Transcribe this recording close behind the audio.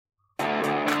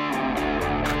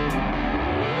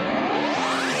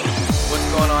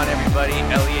on, everybody?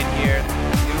 Elliot here.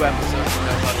 New episode of the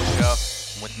No Huddle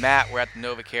Show. I'm with Matt. We're at the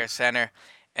NovaCare Center.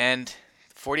 And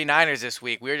 49ers this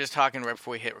week, we were just talking right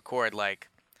before we hit record, like,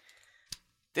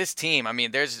 this team, I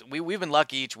mean, we've been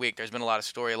lucky each week. There's been a lot of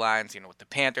storylines, with the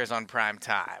Panthers on prime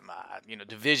time,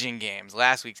 division games,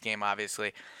 last week's game,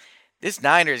 obviously. This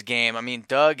Niners game, I mean,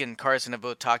 Doug and Carson have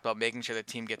both talked about making sure the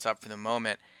team gets up for the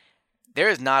moment. There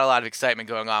is not a lot of excitement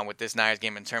going on with this Niners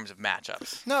game in terms of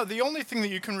matchups. No, the only thing that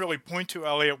you can really point to,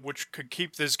 Elliot, which could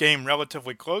keep this game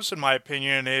relatively close, in my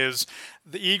opinion, is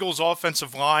the Eagles'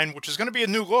 offensive line, which is going to be a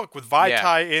new look with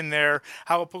Vaitai in there,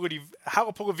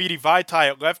 Halapoulivaati Vaitai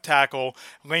at left tackle,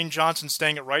 Lane Johnson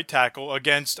staying at right tackle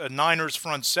against a Niners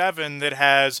front seven that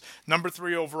has number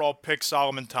 3 overall pick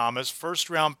Solomon Thomas,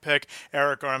 first-round pick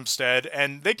Eric Armstead,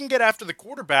 and they can get after the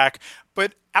quarterback,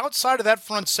 but outside of that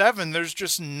front seven, there's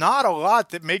just not a lot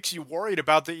that makes you worried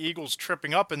about the Eagles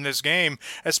tripping up in this game,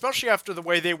 especially after the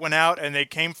way they went out and they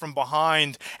came from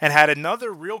behind and had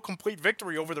another real complete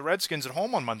victory over the Redskins at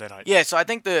home on Monday night. Yeah, so I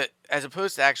think as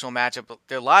opposed to actual matchup,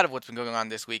 a lot of what's been going on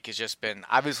this week has just been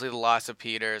obviously the loss of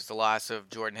Peters, the loss of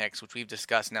Jordan Hicks, which we've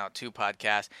discussed now 2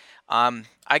 podcasts.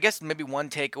 I guess maybe one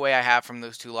takeaway I have from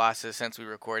those 2 losses since we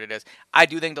recorded is I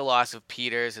do think the loss of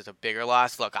Peters is a bigger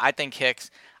loss. Look, I think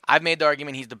Hicks, I've made the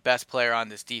argument he's the best player on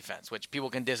this defense, which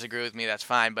people can disagree with me. That's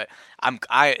fine, but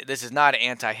this is not an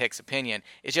anti-Hicks opinion.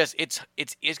 It's just it's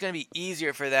going to be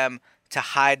easier for them to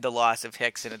hide the loss of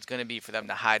Hicks, and it's going to be for them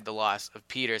to hide the loss of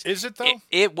Peters. Is it though?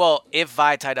 Well, if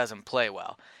Vaitai doesn't play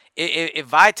well. If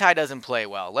Vaitai doesn't play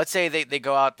well, let's say they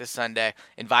go out this Sunday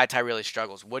and Vaitai really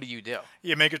struggles, what do?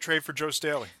 You make a trade for Joe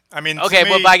Staley. I mean, okay,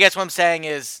 but I guess what I'm saying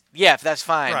is, yeah, that's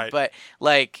fine. Right. But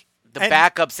like the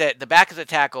backups at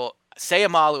tackle,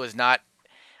 Sayamalu is not.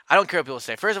 I don't care what people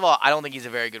say. First of all, I don't think he's a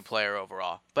very good player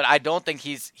overall, but I don't think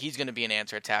he's going to be an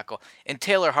answer at tackle. And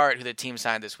Taylor Hart, who the team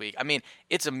signed this week, I mean,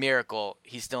 it's a miracle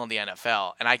he's still in the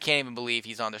NFL, and I can't even believe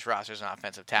he's on this roster as an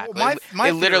offensive tackle. Well,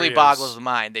 it literally boggles the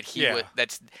mind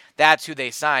that that's who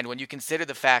they signed. When you consider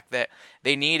the fact that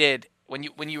they needed when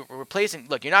you were replacing,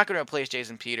 look, you're not going to replace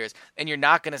Jason Peters, and you're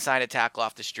not going to sign a tackle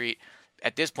off the street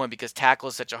at this point because tackle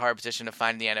is such a hard position to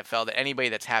find in the NFL that anybody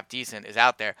that's half decent is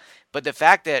out there. But the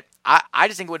fact that I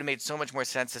just think it would have made so much more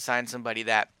sense to sign somebody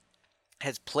that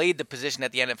has played the position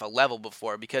at the NFL level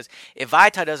before, because if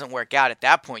Vaitai doesn't work out at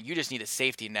that point, you just need a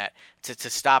safety net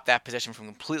to stop that position from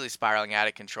completely spiraling out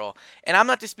of control. And I'm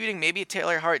not disputing maybe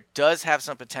Taylor Hart does have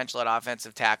some potential at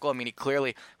offensive tackle. I mean, he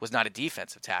clearly was not a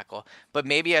defensive tackle, but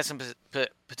maybe he has some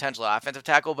potential at offensive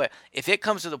tackle. But if it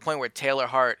comes to the point where Taylor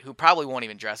Hart, who probably won't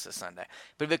even dress this Sunday,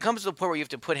 but if it comes to the point where you have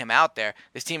to put him out there,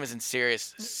 this team is in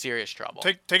serious trouble.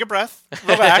 Take a breath.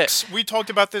 Relax. We talked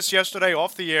about this yesterday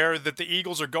off the air, that the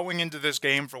Eagles are going into this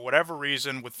game for whatever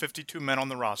reason with 52 men on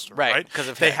the roster. Right. Because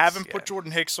of they Hicks, haven't put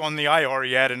Jordan Hicks on the IR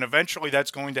yet, and eventually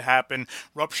that's going to happen.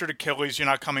 Ruptured Achilles, you're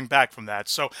not coming back from that.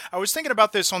 So I was thinking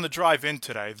about this on the drive in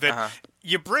today, that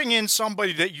you bring in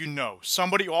somebody that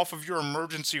somebody off of your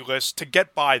emergency list to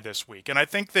get by this week. And I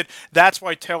think that's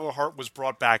why Taylor Hart was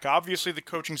brought back. Obviously, the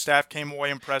coaching staff came away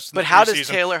impressed in the preseason. But how does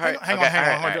Taylor Hart... Hang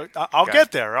on. I'll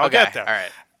get there. I'll get there. All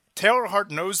right. Taylor Hart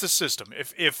knows the system.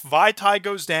 If Vaitai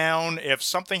goes down, if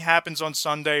something happens on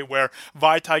Sunday where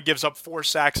Vaitai gives up 4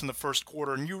 sacks in the first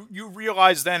quarter, and you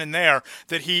realize then and there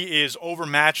that he is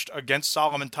overmatched against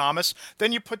Solomon Thomas,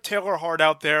 then you put Taylor Hart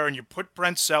out there and you put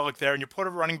Brent Selleck there and you put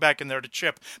a running back in there to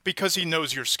chip because he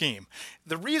knows your scheme.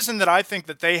 The reason that I think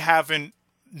that they haven't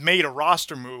made a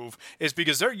roster move is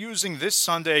because they're using this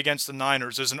Sunday against the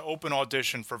Niners as an open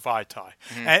audition for Vaitai.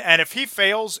 And if he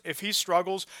fails, if he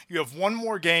struggles, you have one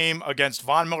more game against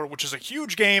Von Miller, which is a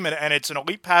huge game, and it's an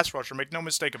elite pass rusher, make no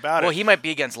mistake about it. Well, he might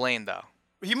be against Lane, though.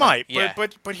 He might,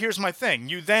 but here's my thing.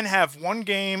 You then have one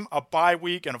game, a bye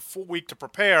week, and a full week to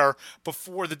prepare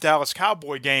before the Dallas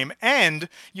Cowboy game, and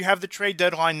you have the trade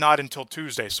deadline not until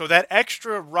Tuesday. So that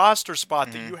extra roster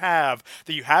spot that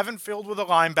you haven't filled with a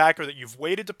linebacker, that you've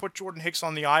waited to put Jordan Hicks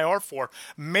on the IR for,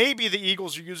 maybe the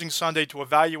Eagles are using Sunday to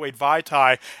evaluate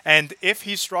Vaitai, and if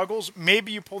he struggles,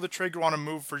 maybe you pull the trigger on a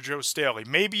move for Joe Staley.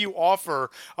 Maybe you offer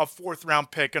a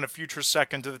 4th-round pick and a future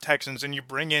second to the Texans, and you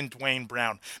bring in Dwayne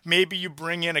Brown. Maybe you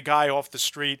bring in a guy off the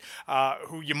street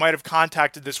who you might have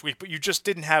contacted this week, but you just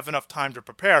didn't have enough time to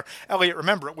prepare. Elliot,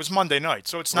 remember, it was Monday night,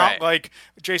 so it's not like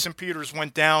Jason Peters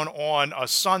went down on a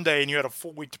Sunday and you had a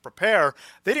full week to prepare.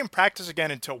 They didn't practice again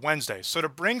until Wednesday. So to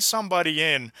bring somebody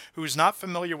in who's not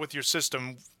familiar with your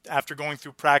system, after going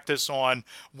through practice on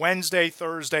Wednesday,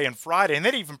 Thursday, and Friday, and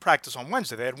they didn't even practice on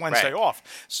Wednesday. They had Wednesday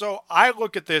off. So I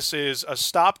look at this as a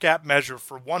stopgap measure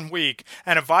for 1 week,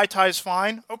 and if Vitai's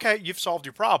fine, okay, you've solved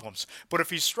your problems. But if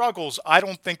he struggles, I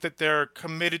don't think that they're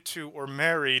committed to or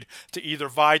married to either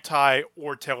Vaitai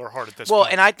or Taylor Hart at this point. Well,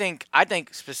 and I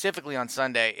think specifically on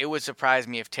Sunday, it would surprise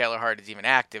me if Taylor Hart is even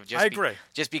active. I agree.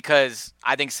 Just because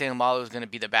I think Seumalo is going to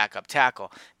be the backup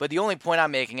tackle. But the only point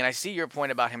I'm making, and I see your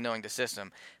point about him knowing the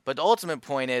system, but the ultimate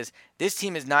point is this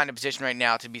team is not in a position right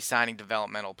now to be signing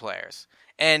developmental players.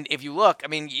 And if you look, I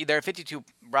mean, there are 52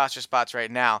 roster spots right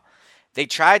now. They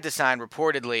tried to sign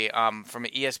reportedly from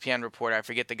an ESPN reporter. I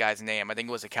forget the guy's name. I think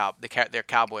it was their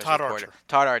Cowboys Todd reporter. Archer.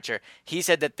 Todd Archer. He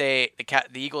said that the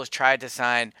Eagles tried to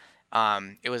sign.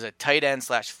 It was a tight end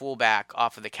 / fullback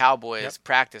off of the Cowboys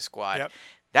practice squad. Yep.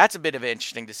 That's a bit of an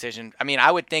interesting decision. I mean, I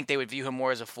would think they would view him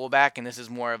more as a fullback, and this is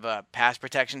more of a pass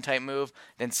protection type move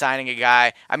than signing a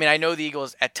guy. I mean, I know the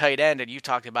Eagles at tight end, and you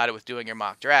talked about it with doing your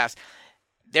mock drafts.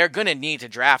 They're going to need to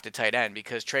draft a tight end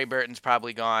because Trey Burton's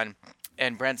probably gone,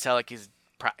 and Brent Selleck is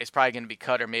probably going to be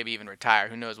cut or maybe even retire.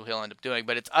 Who knows what he'll end up doing.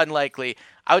 But it's unlikely.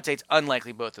 I would say it's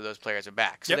unlikely both of those players are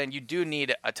back. So then you do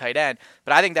need a tight end.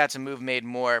 But I think that's a move made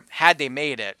more, had they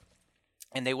made it,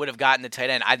 and they would have gotten the tight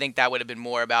end, I think that would have been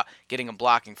more about getting a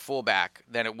blocking fullback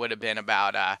than it would have been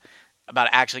about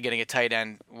actually getting a tight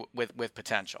end with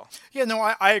potential. Yeah, no,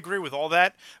 I agree with all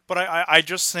that, but I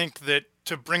just think that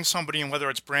to bring somebody in, whether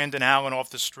it's Brandon Allen off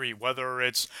the street, whether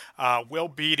it's Will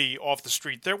Beatty off the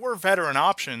street, there were veteran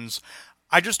options.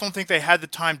 I just don't think they had the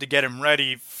time to get him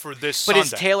ready for this Sunday. But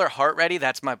is Taylor Hart ready?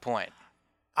 That's my point.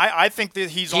 I think that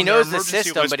he's on their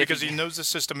emergency list because he knows the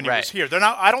system and he was here.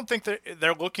 I don't think that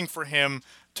they're looking for him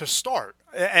to start.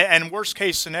 And worst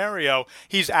case scenario,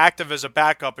 he's active as a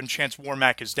backup and Chance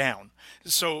Warmack is down.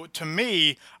 So to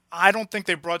me, I don't think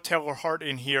they brought Taylor Hart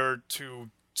in here to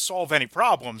solve any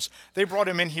problems. They brought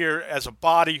him in here as a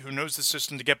body who knows the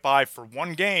system to get by for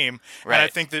one game. Right. And I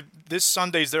think that this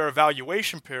Sunday's their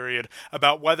evaluation period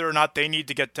about whether or not they need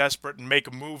to get desperate and make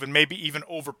a move and maybe even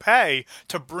overpay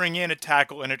to bring in a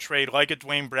tackle in a trade like a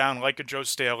Dwayne Brown, like a Joe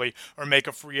Staley, or make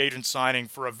a free agent signing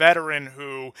for a veteran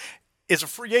who is a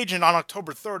free agent on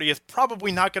October 30th,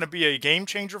 probably not going to be a game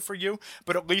changer for you,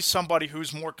 but at least somebody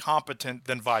who's more competent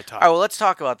than Vaitai. All right, well, let's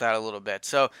talk about that a little bit.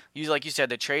 So, like you said,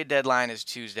 the trade deadline is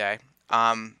Tuesday.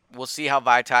 We'll see how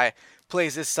Vaitai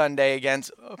plays this Sunday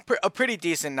against a pretty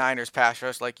decent Niners pass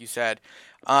rush, like you said.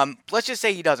 Let's just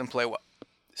say he doesn't play well.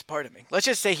 Pardon me. Let's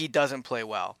just say he doesn't play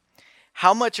well.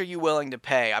 How much are you willing to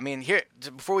pay? I mean, here,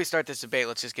 before we start this debate,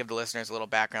 let's just give the listeners a little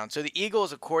background. So the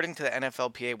Eagles, according to the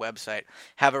NFLPA website,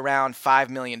 have around $5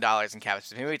 million in cap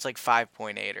space. Maybe it's like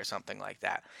 5.8 or something like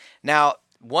that. Now,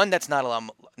 one, that's not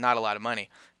a lot of money.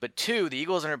 But two, the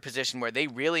Eagles are in a position where they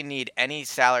really need any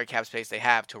salary cap space they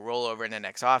have to roll over in the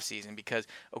next offseason because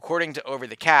according to Over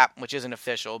the Cap, which isn't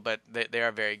official, but they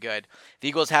are very good, the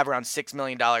Eagles have around $6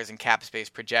 million in cap space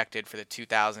projected for the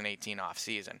 2018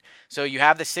 offseason. So you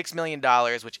have the $6 million,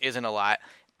 which isn't a lot,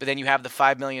 but then you have the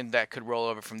 $5 million that could roll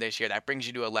over from this year. That brings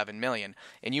you to $11 million.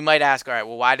 And you might ask, all right,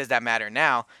 well, why does that matter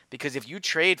now? Because if you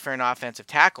trade for an offensive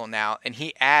tackle now and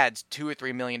he adds $2 or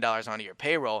 $3 million onto your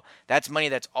payroll, that's money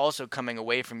that's also coming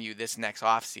away from you this next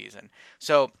offseason.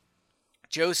 So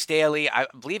Joe Staley, I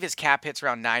believe his cap hits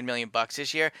around $9 million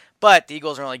this year, but the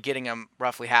Eagles are only getting him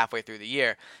roughly halfway through the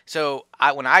year. So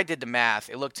when I did the math,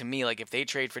 it looked to me like if they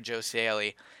trade for Joe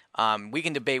Staley, we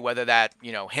can debate whether that,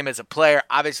 him as a player,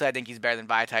 obviously I think he's better than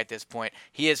Vaitai at this point.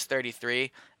 He is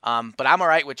 33, but I'm all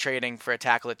right with trading for a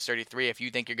tackle that's 33 if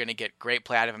you think you're going to get great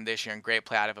play out of him this year and great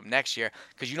play out of him next year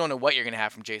because you don't know what you're going to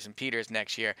have from Jason Peters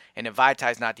next year. And if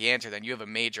Vaitai's not the answer, then you have a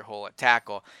major hole at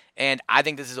tackle. And I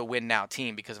think this is a win-now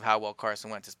team because of how well Carson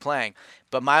Wentz is playing.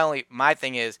 But my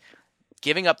thing is,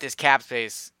 giving up this cap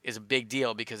space is a big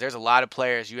deal because there's a lot of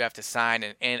players you have to sign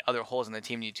and other holes in the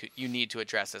team you need to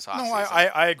address this offseason. No,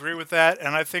 I agree with that,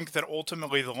 and I think that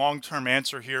ultimately the long-term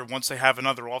answer here, once they have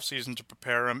another offseason to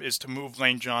prepare him, is to move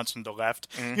Lane Johnson to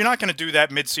left. Mm-hmm. You're not going to do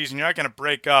that midseason. You're not going to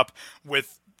break up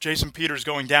with Jason Peters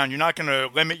going down. You're not going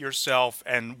to limit yourself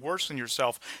and worsen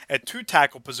yourself at two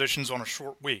tackle positions on a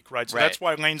short week, right? So that's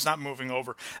why Lane's not moving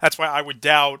over. That's why I would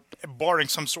doubt, barring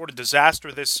some sort of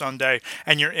disaster this Sunday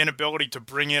and your inability to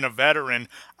bring in a veteran,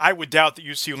 I would doubt that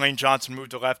you see Lane Johnson move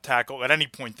to left tackle at any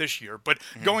point this year. But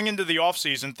going into the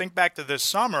offseason, think back to this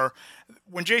summer,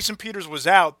 when Jason Peters was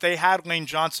out, they had Lane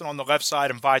Johnson on the left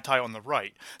side and Vaitai on the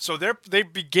right. So they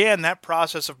began that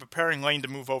process of preparing Lane to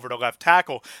move over to left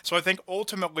tackle. So I think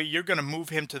ultimately you're going to move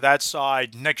him to that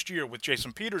side next year with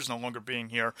Jason Peters no longer being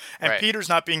here. And Peters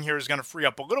not being here is going to free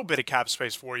up a little bit of cap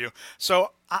space for you.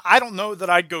 So I don't know that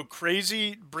I'd go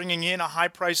crazy bringing in a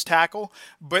high-priced tackle,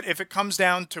 but if it comes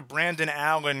down to Brandon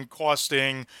Allen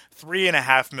costing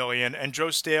 $3.5 million and Joe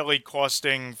Staley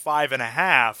costing $5.5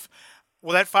 million,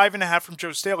 well, that $5.5 million from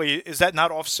Joe Staley, is that not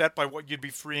offset by what you'd be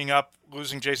freeing up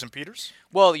losing Jason Peters?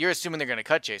 Well, you're assuming they're going to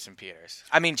cut Jason Peters.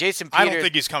 I mean, Jason Peters. I don't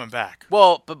think he's coming back.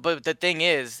 Well, but the thing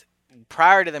is,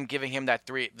 prior to them giving him the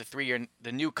 3-year,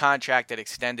 the new contract that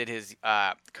extended his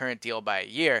current deal by a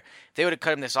year, if they would have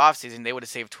cut him this offseason, they would have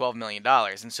saved $12 million.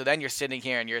 And so then you're sitting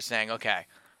here and you're saying, okay,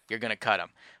 you're going to cut him.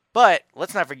 But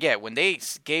let's not forget, when they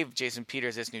gave Jason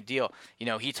Peters this new deal,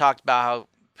 he talked about how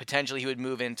potentially he would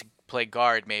move into play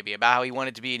guard, maybe, about how he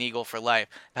wanted to be an Eagle for life,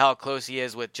 how close he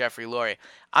is with Jeffrey Lurie.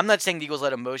 I'm not saying the Eagles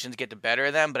let emotions get the better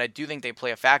of them, but I do think they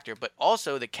play a factor. But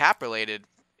also the cap-related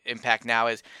impact now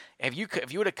is if you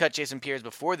would have cut Jason Peters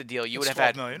before the deal, you would have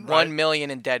had $1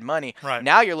 million in dead money. Right.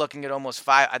 Now you're looking at almost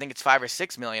 $5 or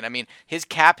 $6 million. I mean, his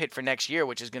cap hit for next year,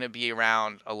 which is going to be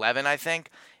around 11, I think,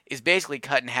 is basically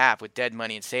cut in half with dead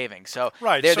money and savings. So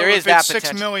right. there is that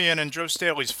potential. $6 million and Joe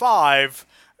Staley's $5 million,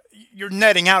 you're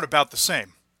netting out about the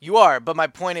same. You are, but my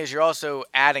point is you're also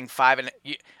adding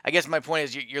I guess my point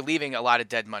is you're leaving a lot of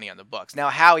dead money on the books. Now,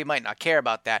 Howie might not care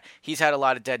about that. He's had a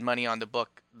lot of dead money on the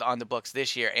books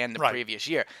this year and the previous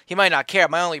year. He might not care.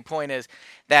 My only point is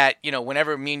that,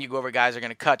 whenever me and you go over guys are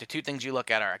going to cut, the two things you look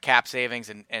at are cap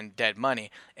savings and dead money.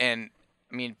 And,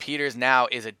 I mean, Peters now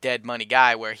is a dead money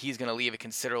guy where he's going to leave a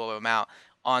considerable amount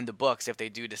on the books if they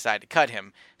do decide to cut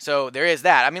him. So there is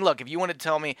that. I mean, look, if you want to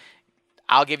tell me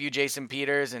I'll give you Jason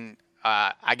Peters and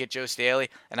I get Joe Staley,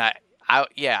 and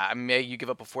maybe you give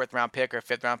up a 4th round pick or a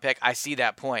 5th round pick. I see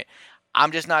that point.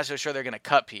 I'm just not so sure they're going to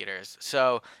cut Peters.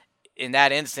 So in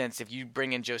that instance, if you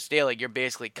bring in Joe Staley, you're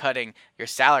basically cutting your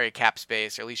salary cap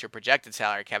space, or at least your projected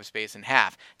salary cap space, in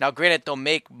half. Now, granted, they'll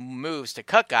make moves to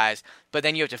cut guys, but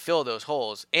then you have to fill those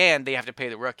holes, and they have to pay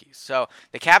the rookies. So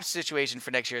the cap situation for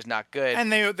next year is not good.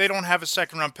 And they don't have a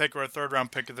 2nd-round pick or a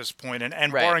 3rd-round pick at this point,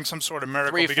 and barring some sort of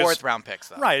miracle. 3 4th-round picks,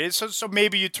 though. Right. So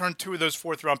maybe you turn 2 of those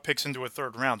 4th-round picks into a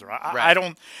 3rd-rounder. I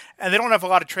don't, and they don't have a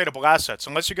lot of tradable assets,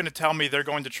 unless you're going to tell me they're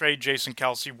going to trade Jason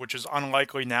Kelce, which is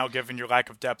unlikely now given your lack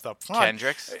of depth up front.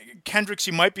 Kendricks,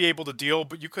 you might be able to deal,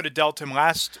 but you could have dealt him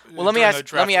last. Well, let me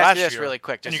ask you this really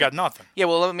quick. And you got nothing. Yeah,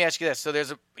 well, let me ask you this. So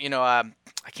there's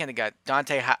I can't think of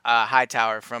Dante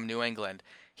Hightower from New England.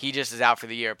 He just is out for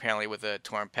the year, apparently, with a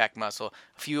torn pec muscle.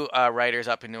 A few writers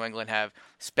up in New England have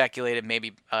speculated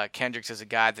maybe Kendricks is a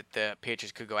guy that the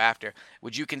Patriots could go after.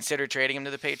 Would you consider trading him to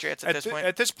the Patriots at this point?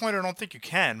 At this point, I don't think you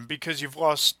can, because you've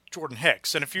lost Jordan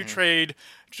Hicks. And if you trade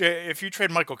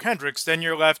Michael Kendricks, then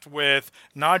you're left with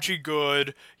Najee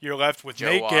Good, you're left with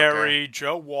Nate Gary,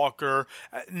 Joe Walker.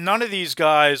 None of these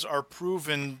guys are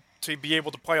proven to be able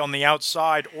to play on the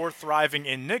outside or thriving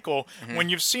in nickel. When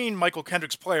you've seen Michael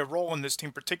Kendricks play a role in this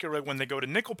team, particularly when they go to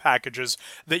nickel packages,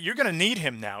 that you're going to need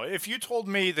him now. If you told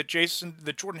me that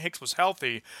Jordan Hicks was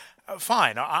healthy,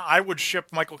 fine. I would ship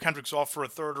Michael Kendricks off for a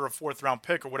 3rd or a 4th-round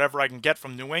pick or whatever I can get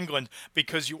from New England,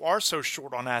 because you are so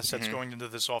short on assets going into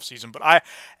this offseason. But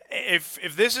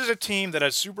if this is a team that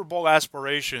has Super Bowl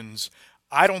aspirations,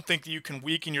 I don't think that you can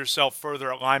weaken yourself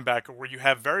further at linebacker, where you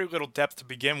have very little depth to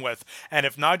begin with. And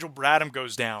if Nigel Bradham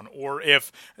goes down, or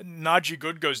if Najee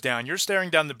Good goes down, you're staring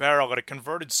down the barrel at a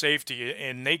converted safety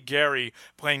in Nate Gary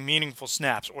playing meaningful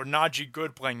snaps, or Najee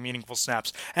Good playing meaningful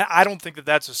snaps. And I don't think that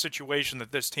that's a situation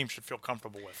that this team should feel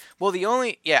comfortable with. Well,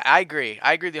 I agree.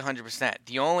 I agree with you 100%.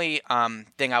 The only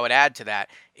thing I would add to that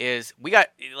is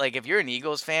if you're an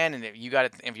Eagles fan and if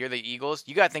you're the Eagles,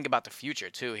 you got to think about the future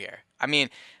too here. I mean,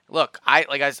 look, I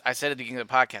said at the beginning of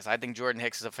the podcast, I think Jordan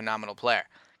Hicks is a phenomenal player.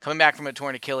 Coming back from a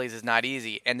torn Achilles is not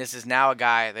easy, and this is now a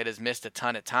guy that has missed a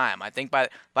ton of time. I think by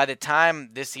the time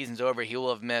this season's over, he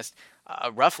will have missed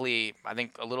roughly, I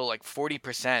think, a little like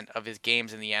 40% of his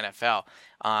games in the NFL.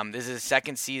 This is his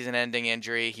 2nd season-ending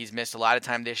injury. He's missed a lot of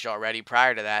time this year already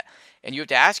prior to that. And you have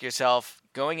to ask yourself,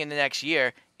 going into next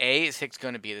year, A, is Hicks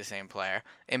going to be the same player?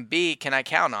 And B, can I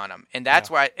count on him? And that's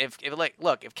where if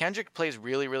Kendrick plays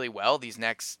really, really well these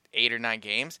next 8 or 9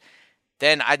 games,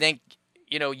 then I think,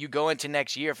 you go into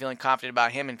next year feeling confident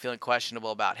about him and feeling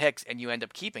questionable about Hicks, and you end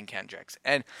up keeping Kendricks.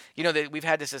 And, we've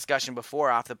had this discussion before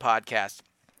off the podcast.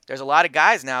 There's a lot of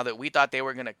guys now that we thought they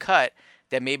were going to cut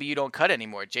that maybe you don't cut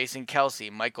anymore. Jason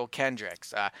Kelce, Michael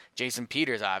Kendricks, Jason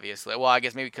Peters, obviously. Well, I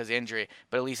guess maybe because of injury,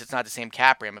 but at least it's not the same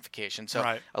cap ramification.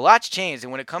 So a lot's changed.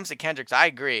 And when it comes to Kendricks, I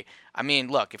agree. I mean,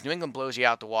 look, if New England blows you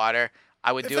out the water,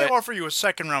 I would do it. If they offer you a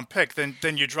second-round pick, then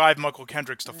you drive Michael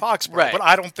Kendricks to Foxborough. Right. But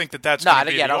I don't think that's going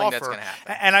to be the offer. I don't think that's going to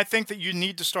happen. And I think that you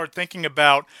need to start thinking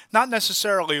about not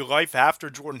necessarily life after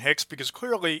Jordan Hicks, because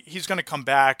clearly he's going to come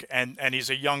back and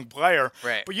he's a young player.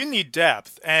 Right. But you need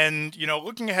depth. And,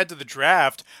 looking ahead to the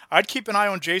draft, I'd keep an eye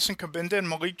on Jason Kabinda and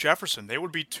Malik Jefferson. They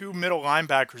would be two middle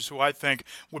linebackers who I think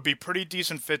would be pretty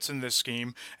decent fits in this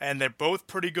scheme. And they're both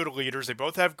pretty good leaders. They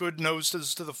both have good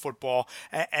noses to the football.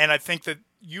 And I think that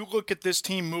you look at this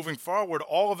team moving forward,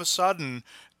 all of a sudden,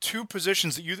 two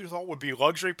positions that you thought would be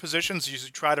luxury positions, you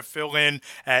try to fill in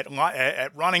at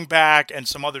running back and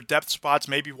some other depth spots,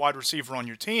 maybe wide receiver on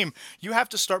your team, you have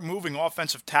to start moving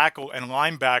offensive tackle and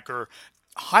linebacker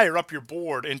higher up your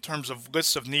board in terms of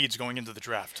lists of needs going into the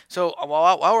draft. So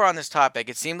while we're on this topic,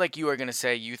 it seemed like you were going to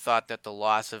say you thought that the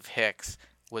loss of Hicks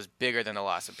was bigger than the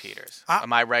loss of Peters.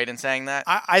 Am I right in saying that?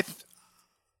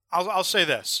 I'll say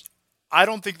this. I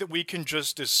don't think that we can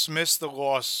just dismiss the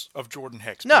loss of Jordan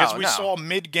Hicks. Because we saw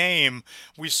mid-game,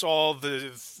 we saw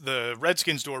the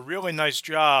Redskins do a really nice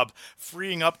job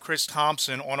freeing up Chris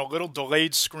Thompson on a little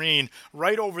delayed screen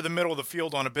right over the middle of the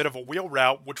field on a bit of a wheel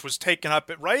route, which was taken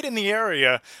up right in the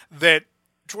area that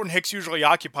Jordan Hicks usually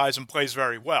occupies and plays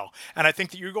very well. And I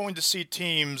think that you're going to see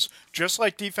teams, just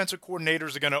like defensive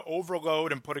coordinators are going to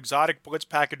overload and put exotic blitz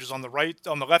packages on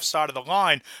the left side of the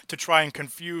line to try and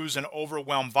confuse and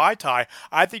overwhelm Vaitai.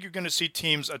 I think you're going to see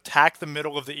teams attack the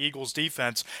middle of the Eagles'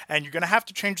 defense, and you're going to have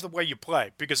to change the way you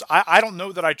play, because I don't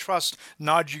know that I trust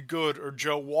Najee Good or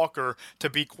Joe Walker to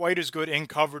be quite as good in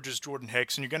coverage as Jordan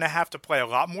Hicks, and you're going to have to play a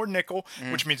lot more nickel,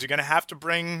 which means you're going to have to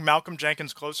bring Malcolm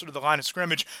Jenkins closer to the line of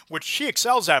scrimmage, which he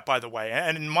excels at, by the way.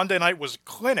 And Monday night was a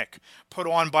clinic put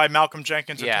on by Malcolm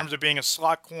Jenkins in terms of being a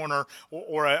slot corner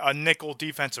or a nickel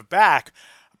defensive back.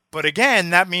 But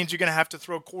again, that means you're going to have to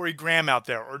throw Corey Graham out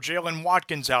there or Jalen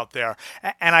Watkins out there.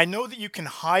 And I know that you can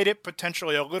hide it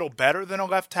potentially a little better than a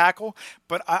left tackle,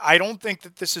 but I don't think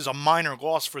that this is a minor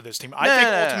loss for this team. I think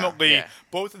ultimately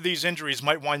both of these injuries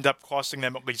might wind up costing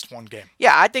them at least one game.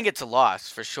 Yeah, I think it's a loss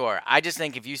for sure. I just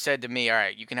think if you said to me, all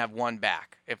right, you can have one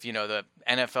back. If, the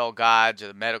NFL gods or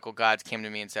the medical gods came to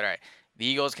me and said, all right, the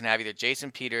Eagles can have either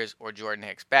Jason Peters or Jordan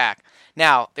Hicks back.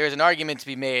 Now, there's an argument to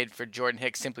be made for Jordan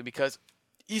Hicks simply because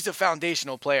he's a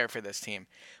foundational player for this team.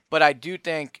 But I do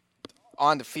think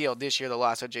on the field this year, the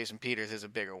loss of Jason Peters is a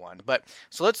bigger one. But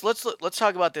so let's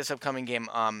talk about this upcoming game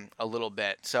a little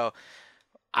bit. So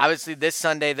obviously this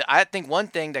Sunday, I think one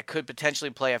thing that could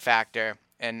potentially play a factor,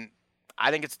 and I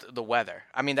think it's the weather.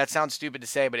 I mean, that sounds stupid to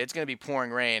say, but it's going to be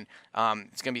pouring rain.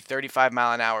 It's going to be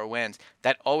 35-mile-an-hour winds.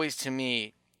 That always, to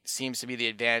me, seems to be the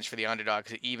advantage for the underdog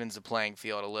because it evens the playing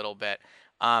field a little bit.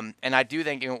 And I do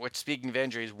think, we're speaking of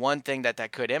injuries, one thing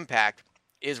that could impact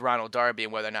is Ronald Darby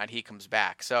and whether or not he comes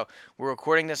back. So we're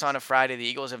recording this on a Friday. The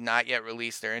Eagles have not yet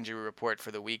released their injury report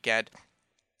for the weekend.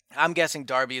 I'm guessing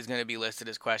Darby is going to be listed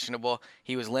as questionable.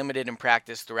 He was limited in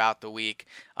practice throughout the week.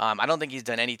 I don't think he's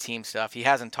done any team stuff. He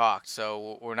hasn't talked,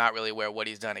 so we're not really aware what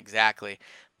he's done exactly.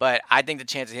 But I think the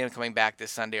chances of him coming back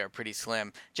this Sunday are pretty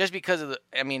slim just because of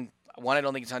one, I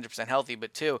don't think he's 100% healthy,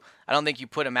 but two, I don't think you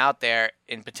put him out there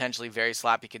in potentially very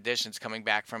sloppy conditions coming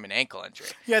back from an ankle injury.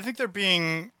 Yeah, I think they're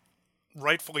being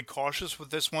rightfully cautious with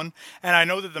this one. And I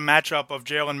know that the matchup of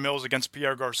Jalen Mills against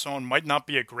Pierre Garçon might not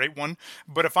be a great one,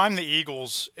 but if I'm the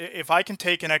Eagles, if I can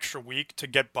take an extra week to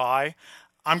get by,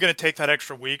 I'm going to take that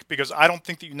extra week because I don't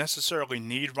think that you necessarily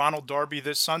need Ronald Darby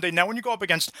this Sunday. Now, when you go up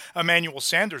against Emmanuel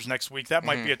Sanders next week, that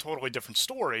might be a totally different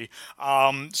story.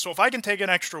 So if I can take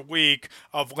an extra week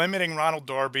of limiting Ronald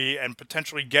Darby and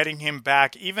potentially getting him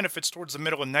back, even if it's towards the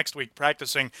middle of next week,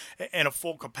 practicing in a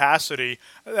full capacity,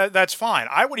 that's fine.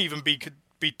 I would even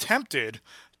be tempted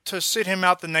to sit him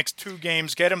out the next two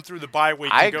games, get him through the bye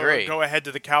week, and go ahead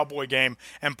to the Cowboy game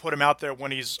and put him out there when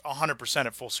he's 100%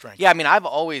 at full strength. Yeah, I've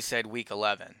always said week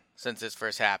 11 since this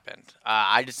first happened.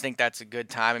 I just think that's a good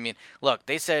time. Look,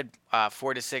 they said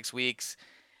 4 to 6 weeks.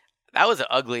 That was an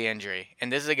ugly injury,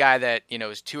 and this is a guy that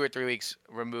is 2 or 3 weeks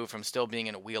removed from still being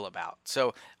in a wheelabout.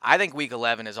 So I think week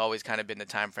 11 has always kind of been the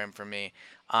time frame for me.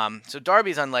 So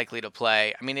Darby's unlikely to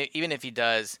play. Even if he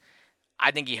does, I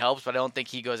think he helps, but I don't think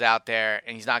he goes out there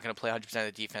and he's not going to play 100% of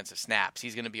the defensive snaps.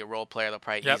 He's going to be a role player. They'll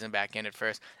probably ease him back in at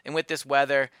first. And with this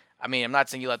weather, I'm not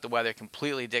saying you let the weather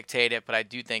completely dictate it, but I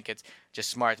do think it's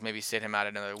just smart to maybe sit him out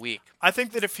another week. I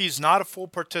think that if he's not a full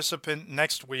participant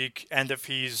next week and if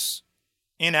he's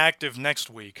inactive next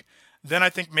week, then I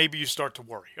think maybe you start to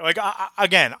worry. Like,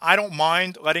 again, I don't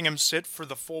mind letting him sit for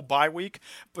the full bye week,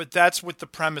 but that's with the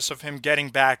premise of him getting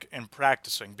back and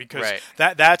practicing, because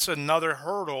that's another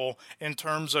hurdle in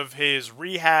terms of his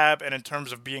rehab and in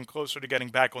terms of being closer to getting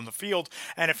back on the field.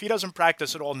 And if he doesn't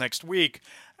practice at all next week,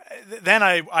 then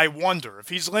I wonder. If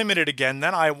he's limited again,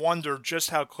 then I wonder just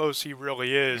how close he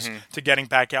really is to getting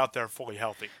back out there fully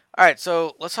healthy. All right,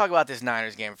 so let's talk about this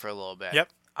Niners game for a little bit. Yep.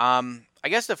 I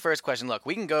guess the first question, look,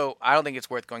 we can go, I don't think it's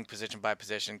worth going position by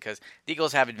position because the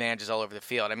Eagles have advantages all over the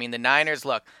field. I mean, the Niners,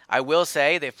 look, I will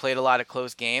say they've played a lot of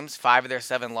close games. 5 of their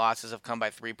 7 losses have come by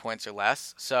 3 points or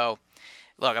less. So,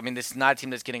 look, I mean, this is not a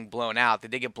team that's getting blown out. They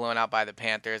did get blown out by the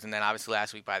Panthers and then obviously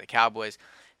last week by the Cowboys.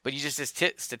 But you just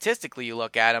statistically, you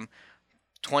look at them,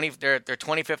 they're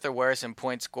 25th or worse in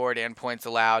points scored and points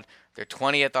allowed. They're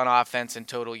 20th on offense in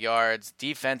total yards.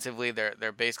 Defensively,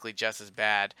 they're basically just as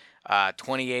bad.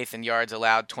 28th in yards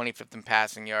allowed, 25th in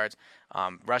passing yards.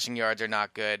 Rushing yards are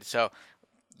not good. So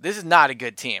this is not a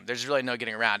good team. There's really no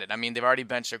getting around it. I mean, they've already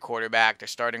benched their quarterback. They're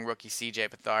starting rookie C.J.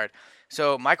 Beathard.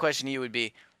 So my question to you would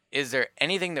be, is there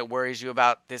anything that worries you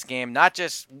about this game? Not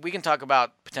just, we can talk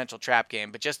about potential trap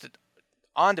game, but just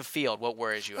on the field, what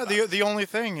worries you about? The only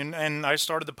thing, and I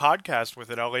started the podcast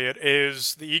with it, Elliot,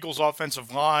 is the Eagles'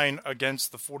 offensive line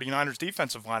against the 49ers'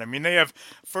 defensive line. I mean, they have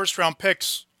first-round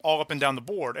picks all up and down the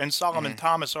board, and Solomon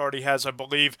Thomas already has, I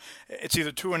believe, it's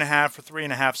either 2.5 or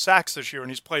 3.5 sacks this year,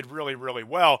 and he's played really, really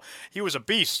well. He was a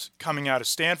beast coming out of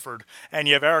Stanford, and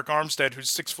you have Eric Armstead, who's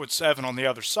 6'7" on the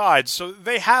other side. So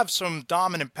they have some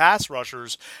dominant pass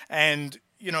rushers, and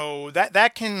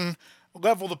that can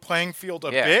level the playing field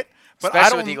a bit. But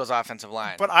especially with the Eagles' offensive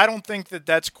line. But I don't think that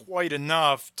that's quite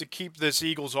enough to keep this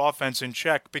Eagles offense in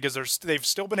check, because they've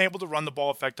still been able to run the ball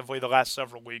effectively the last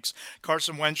several weeks.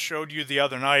 Carson Wentz showed you the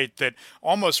other night that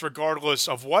almost regardless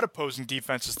of what opposing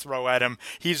defenses throw at him,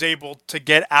 he's able to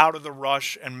get out of the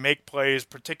rush and make plays,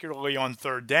 particularly on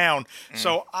third down.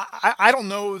 So I don't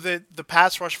know that the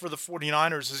pass rush for the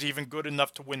 49ers is even good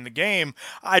enough to win the game.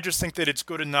 I just think that it's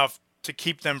good enough to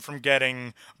keep them from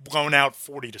getting blown out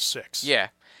 40-6.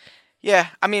 Yeah,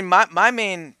 I mean, my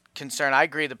main concern, I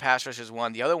agree the pass rush is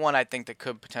one. The other one I think that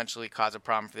could potentially cause a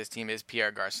problem for this team is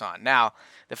Pierre Garçon. Now,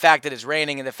 the fact that it's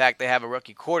raining and the fact they have a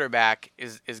rookie quarterback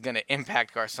is going to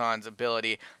impact Garçon's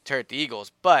ability to hurt the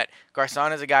Eagles. But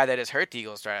Garçon is a guy that has hurt the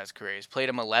Eagles throughout his career. He's played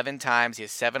him 11 times. He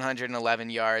has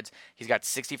 711 yards. He's got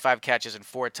 65 catches and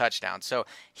 4 touchdowns. So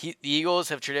the Eagles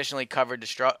have traditionally covered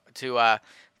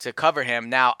to cover him.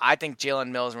 Now, I think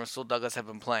Jalen Mills and Rasul Douglas have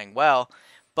been playing well,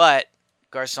 but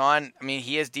Garçon, I mean,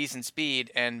 he has decent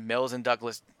speed, and Mills and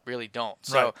Douglas really don't.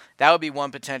 So that would be one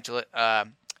potential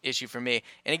issue for me.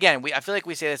 And again, I feel like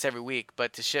we say this every week,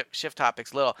 but to shift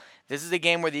topics a little, this is a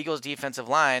game where the Eagles' defensive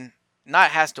line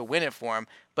not has to win it for them,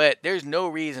 but there's no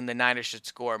reason the Niners should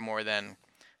score more than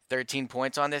 13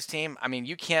 points on this team. I mean,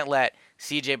 you can't let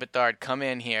C.J. Beathard come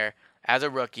in here as a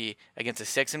rookie against a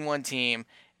 6-1 team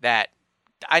that,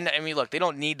 I mean, look, they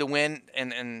don't need to win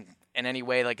in any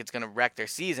way like it's going to wreck their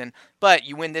season, but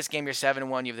you win this game, you're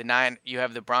 7-1. You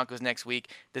have the Broncos next week.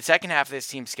 The second half of this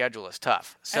team's schedule is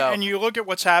tough. So, and you look at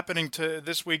what's happening to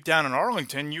this week down in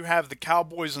Arlington. You have the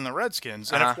Cowboys and the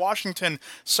Redskins, and if Washington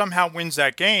somehow wins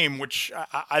that game, which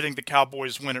I think the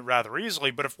Cowboys win it rather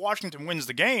easily, but if Washington wins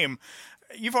the game,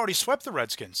 you've already swept the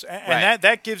Redskins, and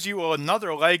that gives you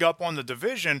another leg up on the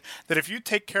division. That if you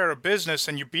take care of business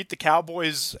and you beat the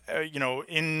Cowboys,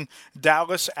 in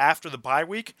Dallas after the bye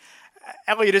week.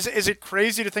 Elliot, is it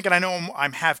crazy to think, and I know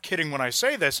I'm half kidding when I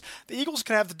say this, the Eagles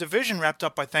can have the division wrapped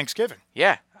up by Thanksgiving?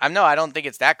 Yeah. I don't think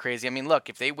it's that crazy. I mean, look,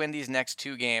 if they win these next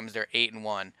 2 games, they're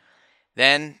 8-1.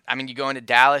 Then, I mean, you go into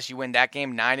Dallas, you win that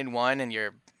game 9-1, and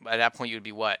at that point you would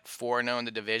be, 4-0 in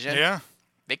the division? Yeah.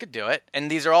 They could do it.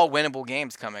 And these are all winnable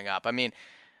games coming up. I mean,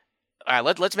 all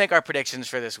right, let's make our predictions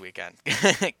for this weekend,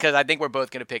 because I think we're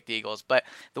both going to pick the Eagles. But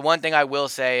the one thing I will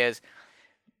say is,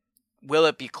 will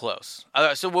it be close?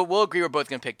 So we'll agree we're both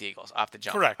going to pick the Eagles off the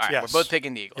jump. Correct, all right, yes. We're both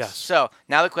picking the Eagles. Yes. So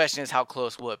now the question is, how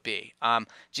close will it be?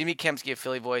 Jimmy Kempski of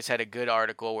Philly Voice had a good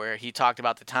article where he talked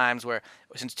about the times where,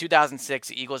 since 2006,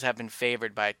 the Eagles have been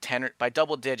favored by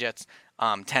double digits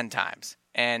 10 times.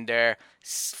 And they're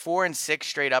 4-6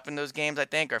 straight up in those games, I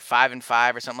think, or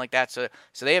 5-5 or something like that. So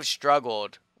they have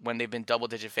struggled when they've been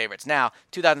double-digit favorites. Now,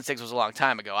 2006 was a long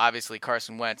time ago. Obviously,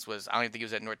 Carson Wentz I don't even think he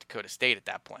was at North Dakota State at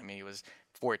that point. I mean, he was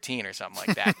 14 or something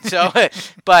like that. So,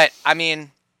 but I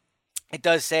mean, it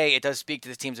does speak to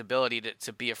this team's ability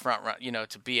to be a front run,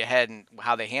 to be ahead and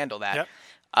how they handle that.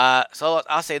 Yep. So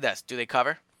I'll say this: do they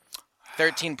cover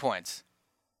 13 points?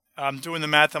 I'm doing the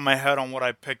math in my head on what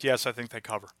I picked. Yes, I think they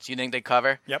cover. Do you think they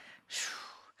cover? Yep.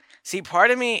 See, part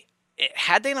of me,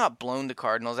 had they not blown the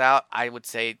Cardinals out, I would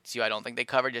say to you, I don't think they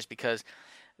covered just because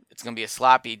it's going to be a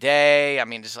sloppy day. I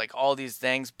mean, just like all these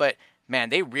things. But, man,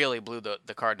 they really blew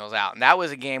the Cardinals out. And that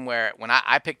was a game where when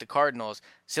I picked the Cardinals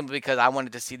simply because I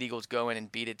wanted to see the Eagles go in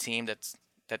and beat a team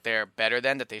that they're better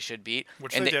than, that they should beat.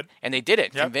 Which they did. And they did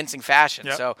it in convincing fashion.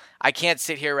 Yep. So I can't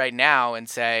sit here right now and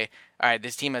say, all right,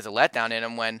 this team has a letdown in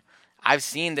them when I've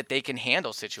seen that they can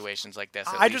handle situations like this.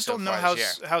 I just don't know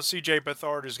how C.J.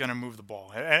 Beathard is going to move the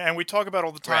ball. And we talk about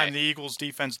all the time the Eagles'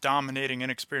 defense dominating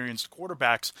inexperienced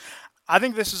quarterbacks. I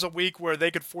think this is a week where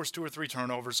they could force 2 or 3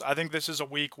 turnovers. I think this is a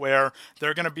week where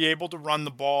they're going to be able to run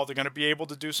the ball. They're going to be able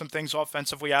to do some things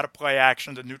offensively out of play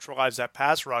action to neutralize that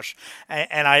pass rush.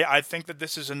 And I think that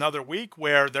this is another week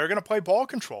where they're going to play ball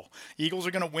control. Eagles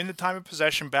are going to win the time of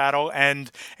possession battle. And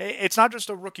it's not just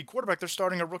a rookie quarterback. They're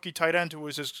starting a rookie tight end who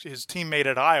was his teammate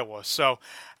at Iowa. So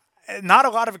not a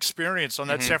lot of experience on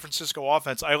that San Francisco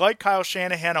offense. I like Kyle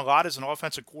Shanahan a lot as an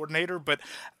offensive coordinator, but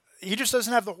he just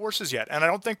doesn't have the horses yet. And I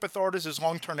don't think Beathard is his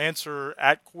long-term answer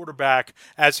at quarterback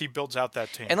as he builds out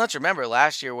that team. And let's remember,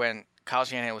 last year when Kyle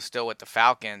Shanahan was still with the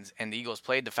Falcons and the Eagles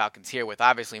played the Falcons here with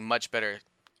obviously much better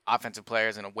offensive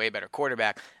players and a way better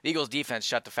quarterback, the Eagles' defense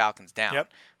shut the Falcons down.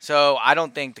 Yep. So I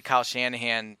don't think the Kyle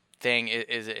Shanahan thing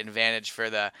is an advantage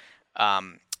for the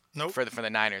for the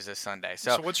Niners this Sunday.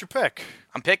 So what's your pick?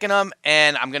 I'm picking them,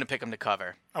 and I'm going to pick them to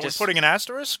cover. Are we putting an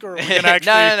asterisk, or are we going to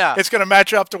actually? No. It's going to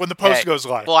match up to when the post goes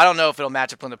live. Well, I don't know if it'll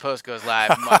match up when the post goes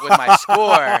live with my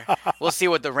score. We'll see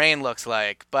what the rain looks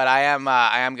like, but I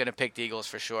am going to pick the Eagles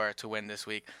for sure to win this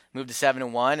week. Move to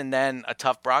 7-1, and then a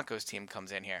tough Broncos team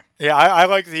comes in here. Yeah, I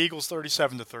like the Eagles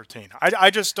 37-13. I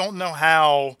just don't know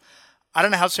how. I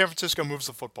don't know how San Francisco moves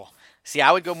the football. See,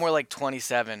 I would go more like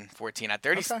 27-14. At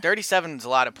 37 is a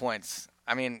lot of points.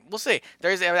 I mean, we'll see.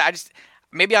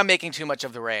 Maybe I'm making too much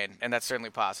of the rain, and that's certainly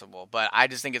possible. But I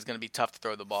just think it's going to be tough to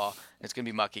throw the ball. It's going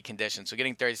to be mucky conditions. So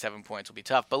getting 37 points will be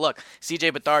tough. But look,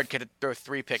 C.J. Beathard could throw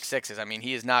 3 pick sixes. I mean,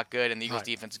 he is not good, and the Eagles'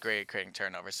 defense is great at creating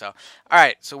turnovers. So, all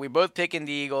right. So we both picking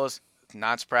the Eagles,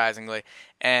 not surprisingly.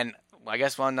 And I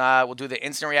guess we'll do the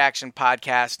instant reaction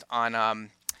podcast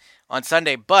on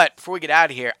Sunday. But before we get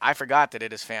out of here, I forgot that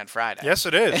it is Fan Friday. Yes,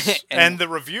 it is. and the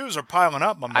reviews are piling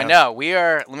up, my man. I know. We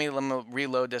are, let me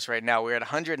reload this right now. We're at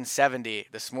 170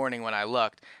 this morning when I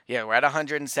looked. Yeah, we're at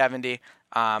 170.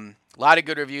 A lot of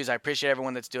good reviews. I appreciate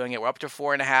everyone that's doing it. We're up to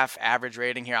 4.5 average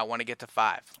rating here. I want to get to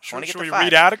 5. Should we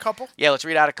read out a couple? Yeah, let's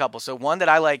read out a couple. So one that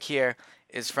I like here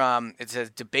is it says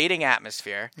Debating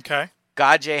Atmosphere. Okay.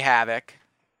 God J. Havoc.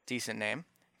 Decent name.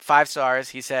 5 stars.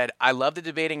 He said, I love the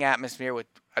debating atmosphere with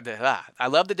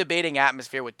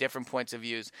different points of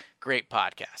views. Great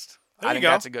podcast. I think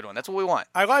that's a good one. That's what we want.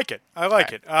 I like it.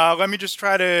 Let me just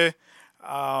try to.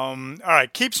 All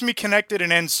right. Keeps me connected in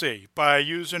NC by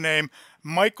username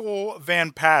Michael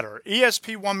Van Patter.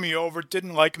 ESP won me over.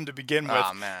 Didn't like him to begin with.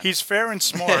 Oh, man. He's fair and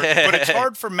smart, but it's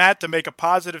hard for Matt to make a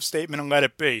positive statement and let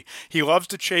it be. He loves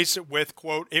to chase it with,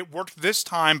 quote, it worked this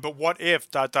time, but what if, ...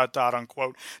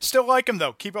 unquote. Still like him,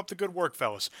 though. Keep up the good work,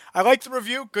 fellas. I like the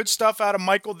review. Good stuff out of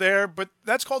Michael there, but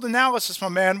that's called analysis, my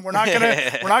man. We're not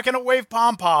gonna wave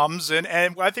pom-poms, and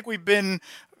I think we've been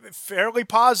fairly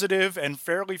positive and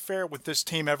fairly fair with this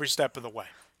team every step of the way.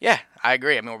 Yeah, I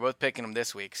agree. I mean, we're both picking them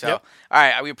this week. So, All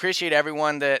right, we appreciate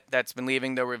everyone that's been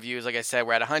leaving the reviews. Like I said,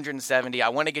 we're at 170. I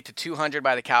want to get to 200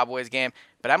 by the Cowboys game,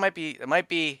 but it might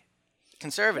be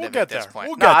conservative at this point.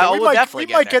 We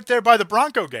might get there by the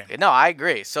Bronco game. No, I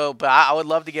agree. So, but I would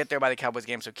love to get there by the Cowboys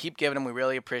game. So keep giving them. We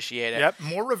really appreciate it. Yep.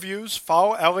 More reviews.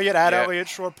 Follow Elliot at Elliot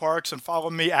Shore Parks and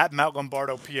follow me at Matt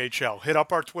Lombardo PHL. Hit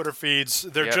up our Twitter feeds.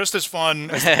 They're just as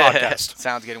fun as the podcast.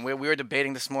 Sounds good. And we were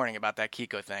debating this morning about that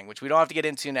Kiko thing, which we don't have to get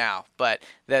into now. But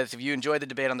if you enjoyed the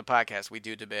debate on the podcast, we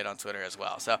do debate on Twitter as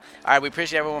well. So, all right, we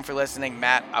appreciate everyone for listening.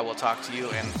 Matt, I will talk to you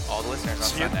and all the listeners on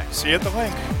Sunday. See you at the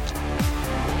link.